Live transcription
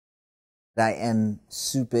I am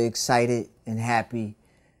super excited and happy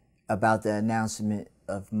about the announcement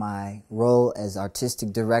of my role as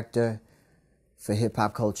artistic director for hip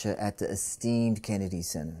hop culture at the esteemed Kennedy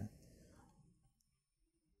Center.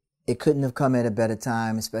 It couldn't have come at a better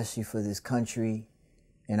time, especially for this country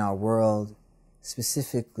and our world,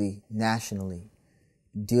 specifically nationally,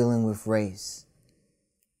 dealing with race,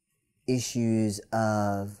 issues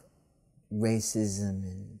of racism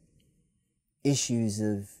and issues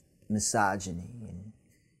of misogyny and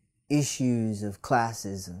issues of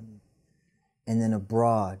classism, and then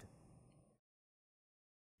abroad,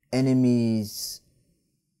 enemies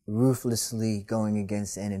ruthlessly going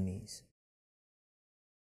against enemies.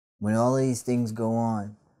 When all of these things go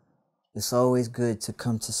on, it's always good to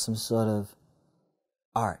come to some sort of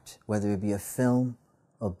art, whether it be a film,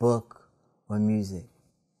 a book, or music.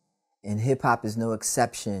 And hip hop is no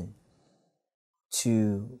exception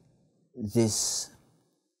to this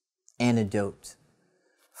antidote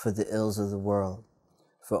for the ills of the world.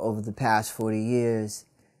 For over the past 40 years,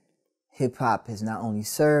 hip hop has not only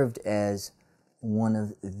served as one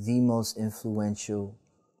of the most influential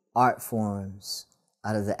art forms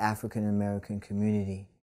out of the African American community,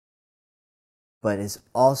 but it's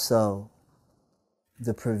also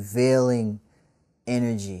the prevailing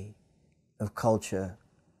energy of culture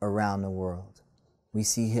around the world. We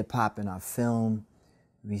see hip hop in our film,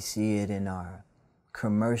 we see it in our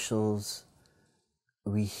commercials,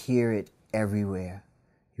 we hear it everywhere.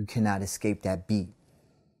 You cannot escape that beat.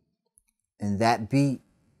 And that beat,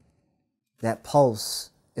 that pulse,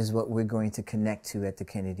 is what we're going to connect to at the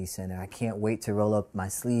Kennedy Center. I can't wait to roll up my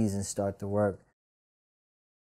sleeves and start the work.